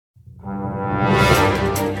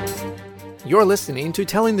You're listening to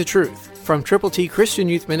Telling the Truth from Triple T Christian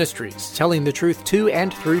Youth Ministries, telling the truth to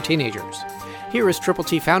and through teenagers. Here is Triple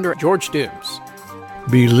T founder George Dooms.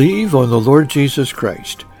 Believe on the Lord Jesus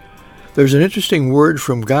Christ. There's an interesting word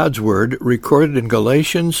from God's Word recorded in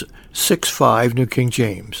Galatians 6:5, New King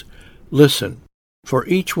James. Listen, for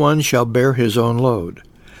each one shall bear his own load.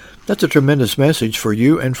 That's a tremendous message for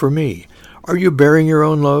you and for me. Are you bearing your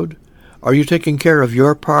own load? Are you taking care of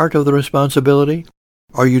your part of the responsibility?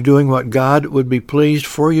 Are you doing what God would be pleased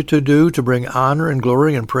for you to do to bring honor and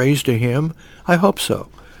glory and praise to Him? I hope so.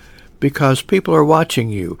 Because people are watching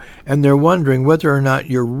you, and they're wondering whether or not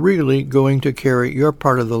you're really going to carry your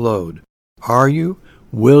part of the load. Are you?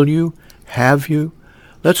 Will you? Have you?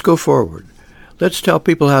 Let's go forward. Let's tell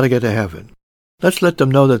people how to get to heaven. Let's let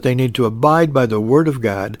them know that they need to abide by the Word of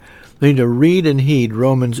God. They need to read and heed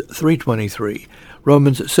Romans 3:23,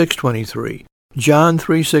 Romans 6:23, John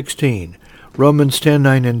 3:16, Romans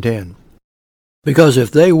 10:9 and 10. Because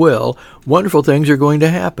if they will, wonderful things are going to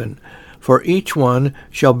happen. For each one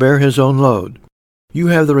shall bear his own load. You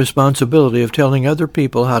have the responsibility of telling other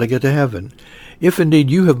people how to get to heaven, if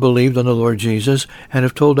indeed you have believed on the Lord Jesus and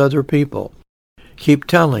have told other people. Keep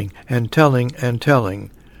telling and telling and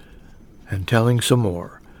telling and telling some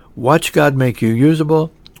more. Watch God make you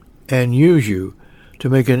usable and use you to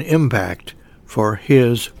make an impact for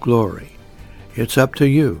His glory. It's up to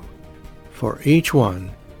you. For each one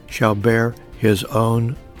shall bear his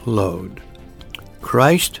own load.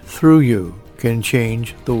 Christ through you can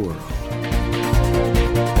change the world.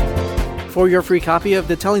 For your free copy of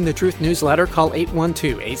the Telling the Truth newsletter, call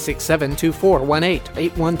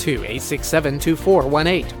 812-867-2418,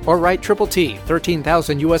 812-867-2418, or write Triple T,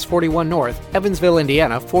 13,000 U.S. 41 North, Evansville,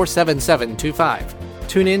 Indiana, 47725.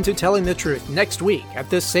 Tune in to Telling the Truth next week at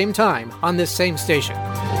this same time on this same station.